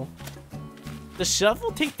my shovel. Does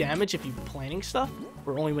shovel take damage if you're planting stuff,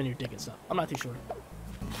 or only when you're digging stuff? I'm not too sure.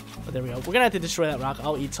 But there we go. We're gonna have to destroy that rock.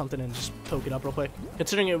 I'll eat something and just poke it up real quick.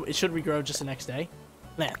 Considering it should regrow just the next day.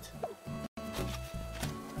 Plant.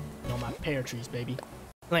 You know, my pear trees, baby.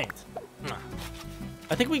 Plant.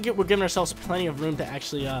 I think we're giving ourselves plenty of room to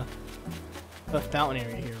actually have a fountain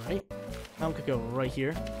area here, right? Fountain could go right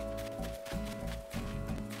here.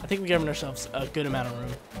 I think we're giving ourselves a good amount of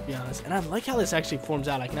room, to be honest. And I like how this actually forms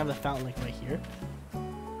out. I can have the fountain like right here.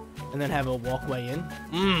 And then have a walkway in.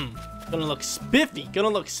 Gonna look spiffy. Gonna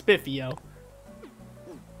look spiffy, yo.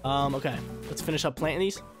 Okay. Let's finish up planting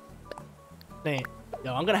these. Dang.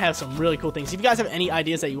 Yo, I'm gonna have some really cool things. If you guys have any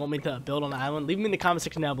ideas that you want me to build on the island, leave them in the comment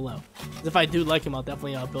section down below. If I do like them, I'll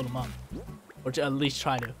definitely build them up. Or at least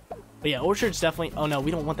try to. But yeah, orchard's definitely... Oh, no, we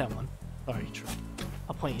don't want that one. Sorry, true.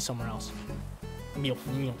 I'll plant you somewhere else. Meal.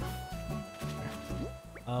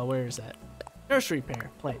 Where is that? Nursery pear.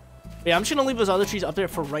 Plant. Yeah, I'm just gonna leave those other trees up there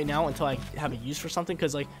for right now until I have a use for something,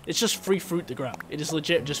 because like it's just free fruit to grow. It is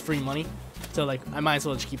legit just free money. So like I might as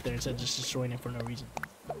well just keep it there instead of just destroying it for no reason.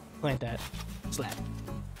 Plant that. Slap.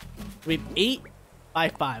 We have 8 by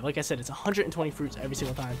 5. Like I said, it's 120 fruits every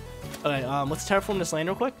single time. Okay, let's terraform this land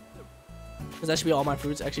real quick. Because that should be all my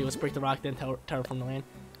fruits. Actually, let's break the rock, then terraform the land.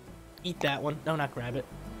 Eat that one. No, not grab it.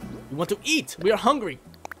 We want to eat. We are hungry.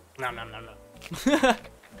 No, no, no, no.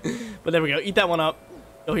 But there we go. Eat that one up.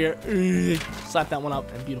 Go here. Slap that one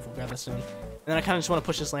up. And beautiful. Grab that stone. And then I kind of just want to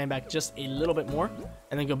push this land back just a little bit more.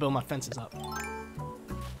 And then go build my fences up. Alright,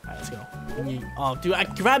 let's go. Oh, dude, I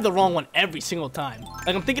grabbed the wrong one every single time.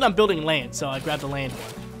 Like, I'm thinking I'm building land, so I grabbed the land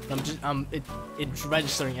one. It's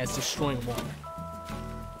registering as destroying water.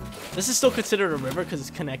 This is still considered a river because it's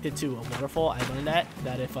connected to a waterfall. I learned that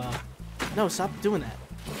if, no, stop doing that.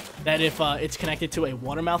 That if it's connected to a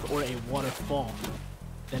watermouth or a waterfall,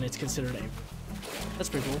 then it's considered a river. That's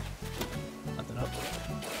pretty cool. Not that up.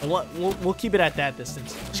 And we'll keep it at that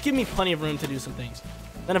distance. Just give me plenty of room to do some things.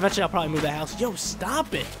 Then eventually I'll probably move the house. Yo,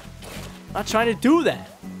 stop it. I'm not trying to do that.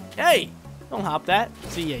 Hey, don't hop that.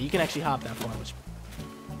 See, yeah, you can actually hop that far. Which...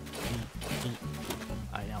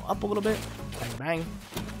 Alright, now up a little bit. Bang, bang.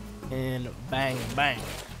 And bang, bang.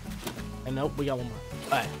 And nope, we got one more.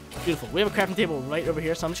 Alright, beautiful. We have a crafting table right over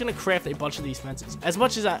here, so I'm just going to craft a bunch of these fences. As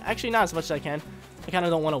much as actually not as much as I can. I kind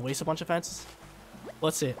of don't want to waste a bunch of fences.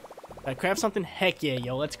 Let's see it. I craft something? Heck yeah,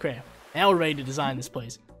 yo, let's craft. Now we're ready to design this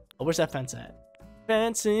place. Oh, where's that fence at?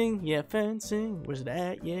 Fencing, yeah, fencing. Where's it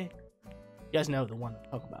at? Yeah. You guys know the one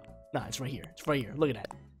I'm talking about. Nah, it's right here. It's right here. Look at that.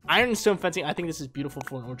 Iron and stone fencing. I think this is beautiful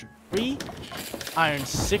for an orchard. 3 iron,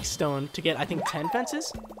 6 stone to get, I think, 10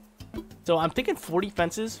 fences. So I'm thinking 40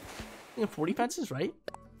 fences. I'm thinking 40 fences, right?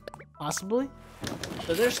 Possibly.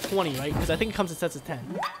 So there's 20, right? Because I think it comes in sets of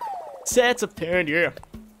 10. Sets of 10, yeah.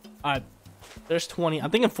 Alright. There's 20.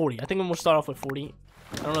 I'm thinking 40. I think I'm going to start off with 40.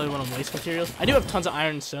 I don't really want to waste materials. I do have tons of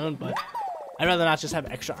iron and stone, but I'd rather not just have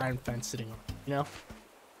extra iron fence sitting on, you know?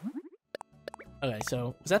 Okay,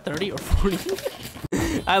 so was that 30 or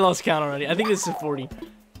 40? I lost count already. I think this is 40.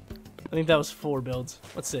 I think that was 4 builds.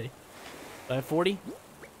 Let's see. Do I have 40?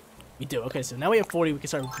 We do. Okay, so now we have 40. We can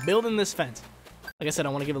start building this fence. Like I said, I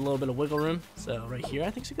want to give it a little bit of wiggle room. So right here, I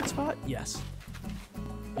think is a good spot. Yes.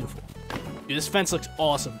 Beautiful. Dude, this fence looks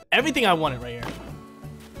awesome. Everything I wanted right here.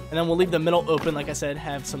 And then we'll leave the middle open, like I said,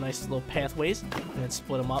 have some nice little pathways, and then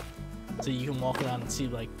split them up so you can walk around and see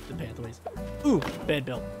like the pathways. Ooh, bad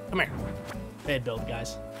build. Come here. Bad build,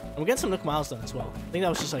 guys. And we'll get some Nook milestone as well. I think that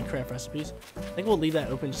was just like craft recipes. I think we'll leave that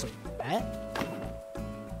open just like that.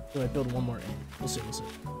 Do I build one more in? We'll see. We'll see.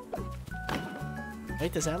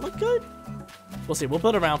 Wait, does that look good? We'll see. We'll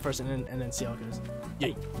build around first and then see how it goes.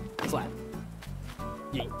 Yay. Flat.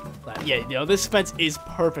 Yay. Flat. Yeah, yo, this fence is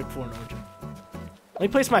perfect for an orchard. Let me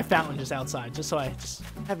place my fountain just outside, just so I just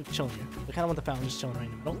have it chilling here. I kind of want the fountain just chilling right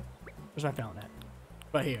in the middle. Where's my fountain at?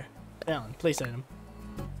 Right here. Fountain. Place item.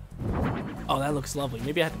 Oh, that looks lovely.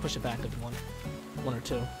 Maybe I have to push it back like one or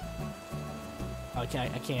two. Okay,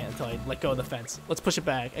 I can't until I let go of the fence. Let's push it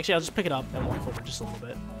back. Actually, I'll just pick it up and walk forward just a little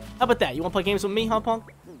bit. How about that? You want to play games with me, huh, punk?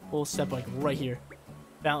 We'll step like right here.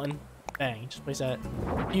 Fountain. Bang. Just place that.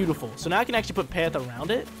 Beautiful. So now I can actually put path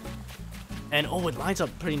around it. And, oh, it lines up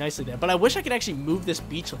pretty nicely there. But I wish I could actually move this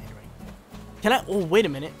beach land right. Can I? Oh, wait a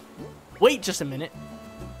minute. Wait just a minute.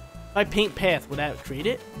 If I paint path, would that create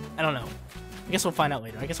it? I don't know. I guess we'll find out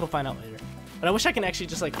later. But I wish I can actually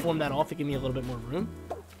just, like, form that off to give me a little bit more room.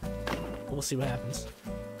 But we'll see what happens.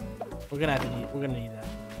 We're gonna need that.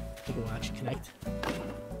 I think it will actually connect.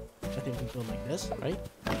 I think we can build like this, right?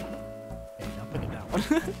 Okay, now pick up that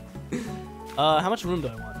one. How much room do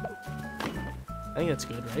I want? I think that's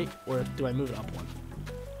good, right? Or do I move it up one?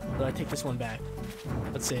 Or do I take this one back?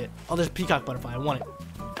 Let's see it. Oh, there's a peacock butterfly. I want it.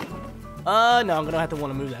 No, I'm gonna have to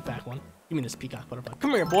want to move that back one. Give me this peacock butterfly.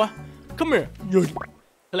 Come here, boy. Come here.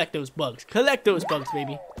 Collect those bugs. Collect those bugs,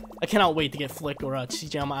 baby. I cannot wait to get Flick or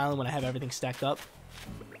CJ on my island when I have everything stacked up.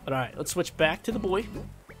 But alright, let's switch back to the boy.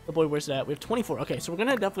 The boy, where's that? We have 24. Okay, so we're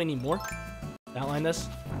gonna definitely need more. Outline this.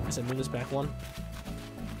 I said move this back one.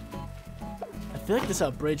 I feel like this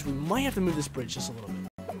bridge, we might have to move this bridge just a little bit.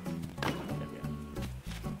 There we go.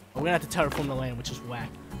 We're gonna have to terraform the land, which is whack.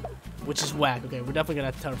 Okay, we're definitely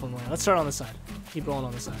gonna have to terraform the land. Let's start on this side. Keep rolling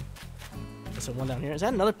on this side. So one down here. Is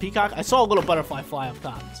that another peacock? I saw a little butterfly fly up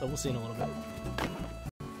top, so we'll see in a little bit.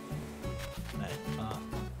 Okay,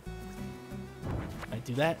 I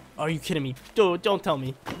do that? Are you kidding me? Dude, don't tell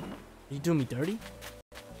me. Are you doing me dirty?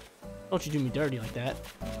 Don't you do me dirty like that.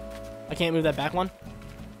 I can't move that back one?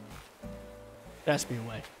 There has to be a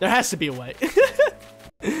way. There has to be a way.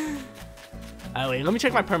 Alright, wait, let me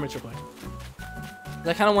check my permits real quick.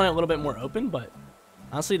 I kind of want it a little bit more open, but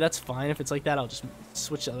honestly, that's fine. If it's like that, I'll just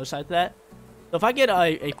switch the other side to that. So if I get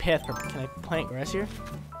a path permit, can I plant grass here?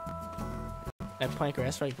 Can I plant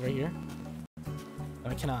grass right here? No,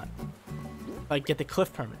 I cannot. If I get the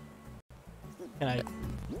cliff permit, can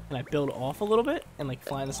I build off a little bit and like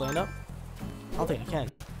fly this land up? I don't think I can.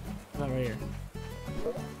 Not right here.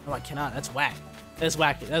 Oh, I cannot. That's whack. That's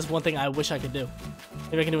whack. That's one thing I wish I could do.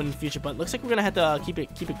 Maybe I can do it in the future, but looks like we're gonna have to keep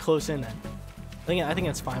it close in then. I think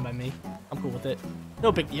that's fine by me. I'm cool with it.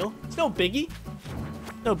 No big deal. It's no biggie.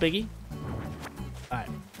 No biggie. All right,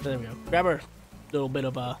 there we go. Grab our little bit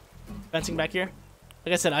of fencing back here.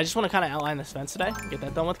 Like I said, I just want to kind of outline this fence today, get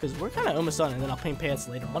that done with, because we're kind of almost done, and then I'll paint paths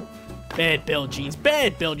later on. Bad build, Jeans.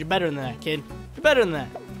 Bad build. You're better than that, kid. You're better than that.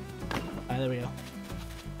 All right, there we go.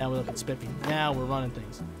 Now we're looking spiffy. Now we're running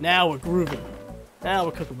things. Now we're grooving. Now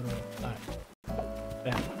we're cooking with it. All right.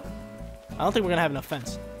 Bam. I don't think we're going to have enough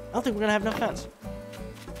fence. I don't think we're going to have enough fence.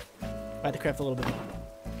 I have to craft a little bit more.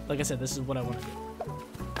 Like I said, this is what I want to do.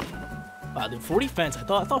 Wow, dude, 40 fence. I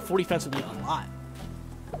thought 40 fence would be a lot.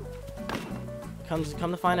 Come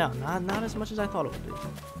to find out, not as much as I thought it would be.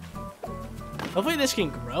 Hopefully this can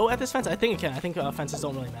grow at this fence. I think it can. I think fences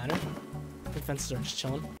don't really matter. I think fences are just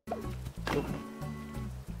chilling. Oop.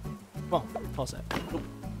 Come on, pause that. Oop.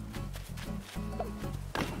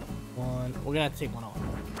 One. We're gonna have to take one off.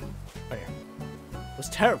 Right here. It was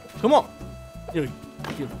terrible. Come on. Dude,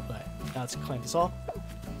 beautiful. Okay. Now let's clamp this off.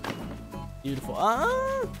 Beautiful.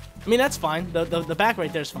 I mean, that's fine. The back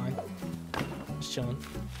right there is fine. Just chilling.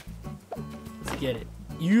 Let's get it.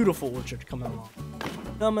 Beautiful orchard coming along.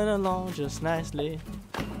 Coming along just nicely.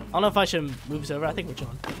 I don't know if I should move this over. I think we're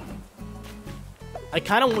chilling. I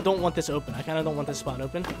kind of don't want this open. I kind of don't want this spot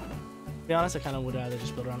open. To be honest, I kind of would rather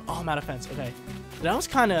just build around. Oh, I'm out of fence. Okay. That was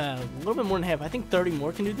kind of a little bit more than half. I think 30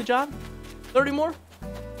 more can do the job. 30 more?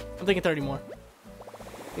 I'm thinking 30 more.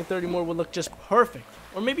 I think 30 more would look just perfect.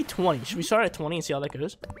 Or maybe 20. Should we start at 20 and see how that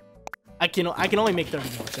goes? I can only make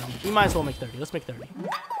 30 more, so we might as well make 30. Let's make 30.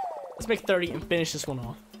 Let's make 30 and finish this one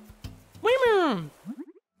off.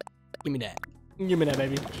 Give me that. Give me that,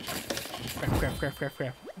 baby.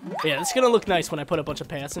 Crap. Yeah, it's gonna look nice when I put a bunch of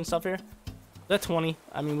paths and stuff here. That's 20.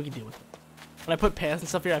 I mean, we can deal with it. When I put paths and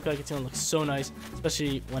stuff here, I feel like it's gonna look so nice,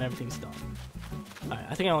 especially when everything's done. Alright,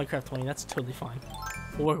 I think I only craft 20. That's totally fine.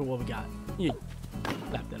 We'll work with what we got. Yeah.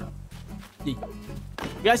 Lap that up. Yeah.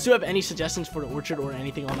 If you guys do have any suggestions for the orchard or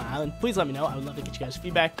anything on the island, please let me know. I would love to get you guys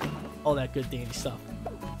feedback. All that good dandy stuff.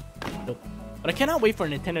 Nope. But I cannot wait for a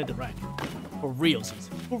Nintendo Direct. For realsies.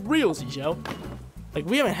 For realsies, yo. Like,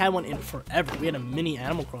 we haven't had one in forever. We had a mini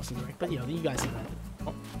Animal Crossing Direct. But, yo, you guys know that.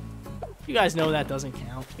 Oh. You guys know that doesn't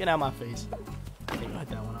count. Get out of my face. Okay, go hit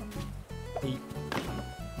that one up.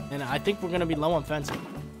 And I think we're going to be low on fencing.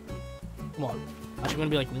 Come on. Actually, we're going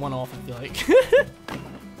to be like one off, I feel like.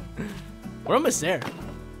 We're almost there.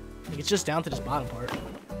 Like, it's just down to this bottom part.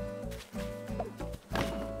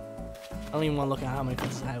 I don't even want to look at how many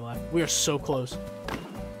fences I have left. We are so close.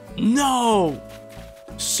 No!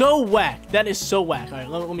 So whack. That is so whack. All right,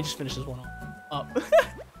 let me just finish this one up.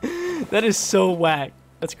 That is so whack.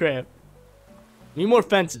 That's crap. Need more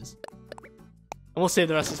fences. And we'll save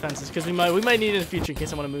the rest of these fences because we might need it in the future in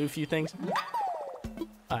case I want to move a few things.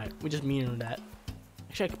 All right, we just metered that.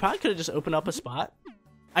 Actually, I probably could have just opened up a spot.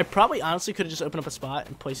 I probably honestly could have just opened up a spot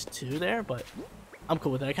and placed 2 there, but I'm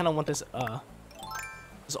cool with it. I kind of want this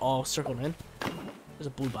all circled in. There's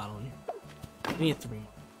a blue bottle in here. We need 3 more.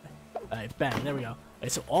 Alright, bang, there we go.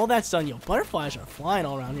 Alright, so all that's done, yo. Butterflies are flying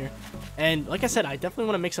all around here. And like I said, I definitely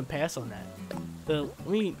want to make some paths on that. So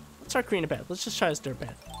let's start creating a path. Let's just try this dirt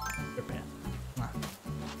path. Dirt path.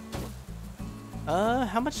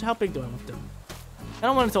 How big do I want it to? I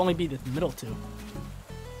don't want it to only be the middle 2.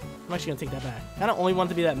 I'm actually gonna take that back. I don't only want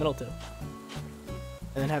it to be that middle 2. And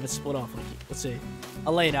then have it split off. Like, let's see.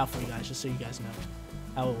 I'll lay it out for you guys just so you guys know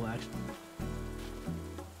how it will actually.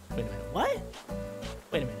 Wait a minute. What?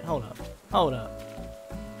 Wait a minute. Hold up. Hold up.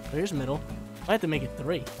 Here's middle. I have to make it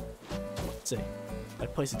 3. Let's see. I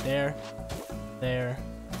place it there, there,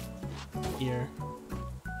 here,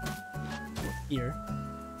 here.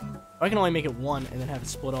 Or I can only make it 1 and then have it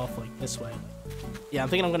split off like this way. Yeah, I'm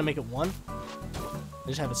thinking I'm gonna make it 1. And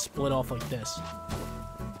just have it split off like this.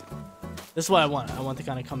 This is what I want. I want to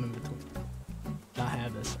kind of come in between. Not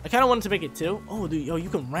have this. I kind of wanted to make it 2. Oh, dude, yo, you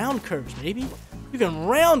can round curves, baby. You can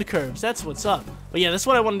round curves. That's what's up. But yeah, that's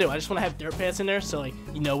what I want to do. I just want to have dirt paths in there so, like,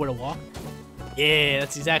 you know where to walk. Yeah,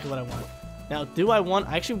 that's exactly what I want. Now,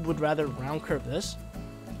 I actually would rather round curve this.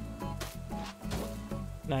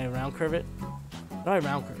 Can I round curve it? How do I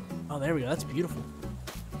round curve it? Oh, there we go. That's beautiful.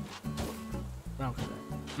 Round curve that.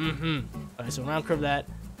 Alright, so round curve that.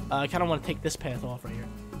 I kind of want to take this path off right here.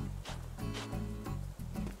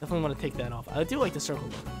 Definitely want to take that off. I do like the circle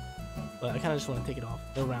look, but I kind of just want to take it off.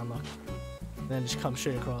 The round look. And then just come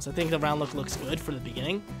straight across. I think the round look looks good for the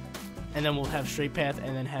beginning. And then we'll have straight path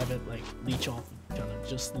and then have it like leech off each other.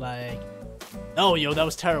 Just like... Oh, yo, that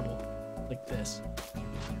was terrible. Like this.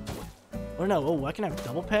 Or no, oh, I can have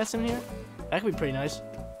double paths in here? That could be pretty nice.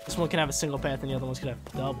 This one can have a single path and the other ones could have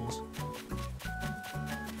doubles.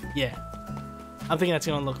 Yeah. I'm thinking that's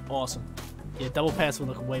gonna look awesome. Yeah, double paths would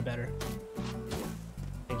look way better.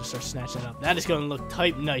 I just start snatching that up. That is gonna look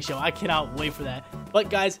type nice, yo. I cannot wait for that. But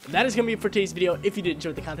guys, that is gonna be it for today's video. If you did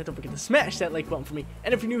enjoy the content, don't forget to smash that like button for me.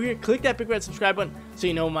 And if you're new here, click that big red subscribe button so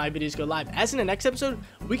you know when my videos go live. As in the next episode,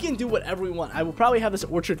 we can do whatever we want. I will probably have this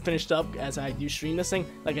orchard finished up as I do stream this thing.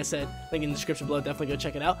 Like I said, link in the description below. Definitely go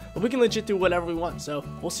check it out. But we can legit do whatever we want. So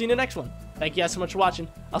we'll see you in the next one. Thank you guys so much for watching.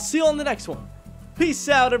 I'll see you on the next one. Peace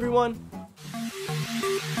out, everyone.